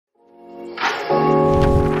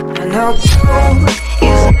your proof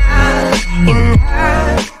is not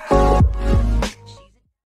enough.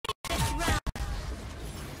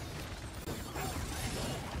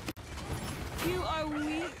 You are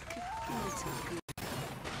weak, little girl.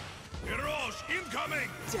 Mirage incoming!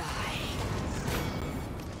 Die.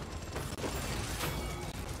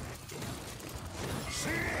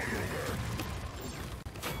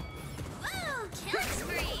 Woo! Killing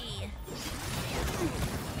spree!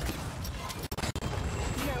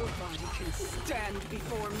 Nobody can stand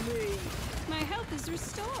before me. My health is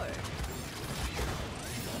restored.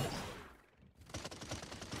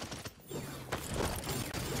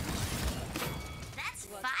 That's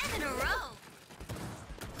 5 in a row!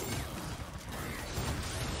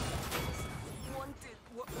 Wanted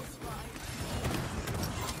what was right.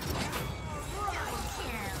 Double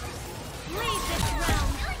kill! Leave this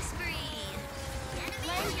realm! Killing spree!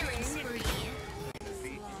 Enemy killing spree!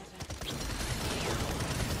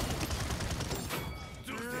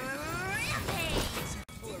 Rampage!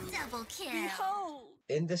 Double kill! Behold!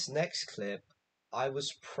 In this next clip, I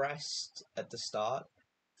was pressed at the start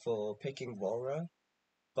for picking Vora,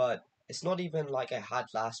 but it's not even like I had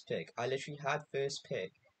last pick. I literally had first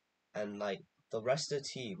pick, and like the rest of the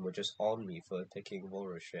team were just on me for picking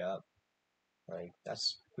Vora straight up. Like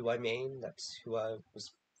that's who I main, that's who I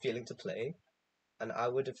was feeling to play, and I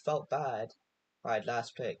would have felt bad if I had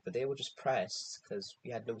last pick, but they were just pressed because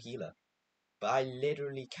we had no healer. But I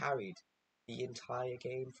literally carried the entire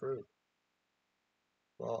game through.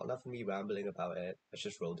 Well, enough of me rambling about it. Let's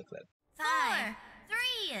just roll the clip. 4,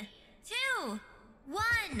 3, 2,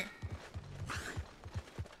 1.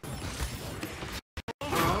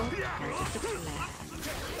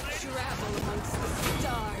 Travel amongst the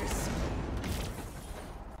stars.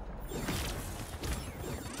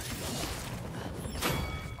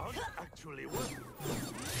 Actually, what?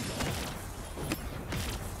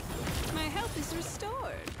 My health is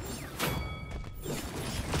restored.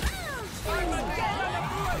 Armageddon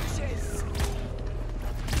approaches.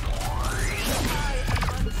 I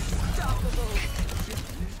am unstoppable.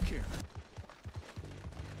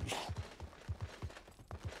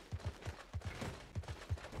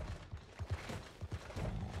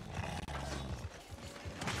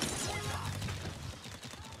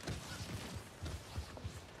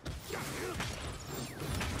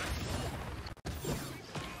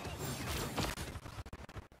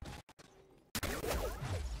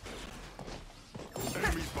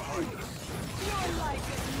 Enemies behind us. Your life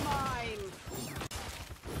is mine.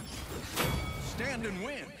 Stand and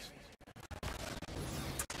win.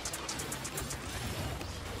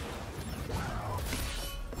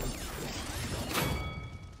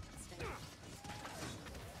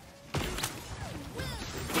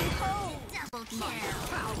 Behold double kill! my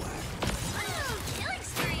power. Woo! Killing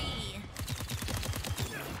spree!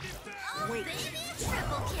 Oh, Wait. baby!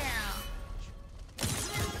 Triple kill!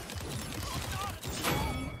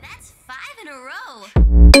 That's 5 in a row!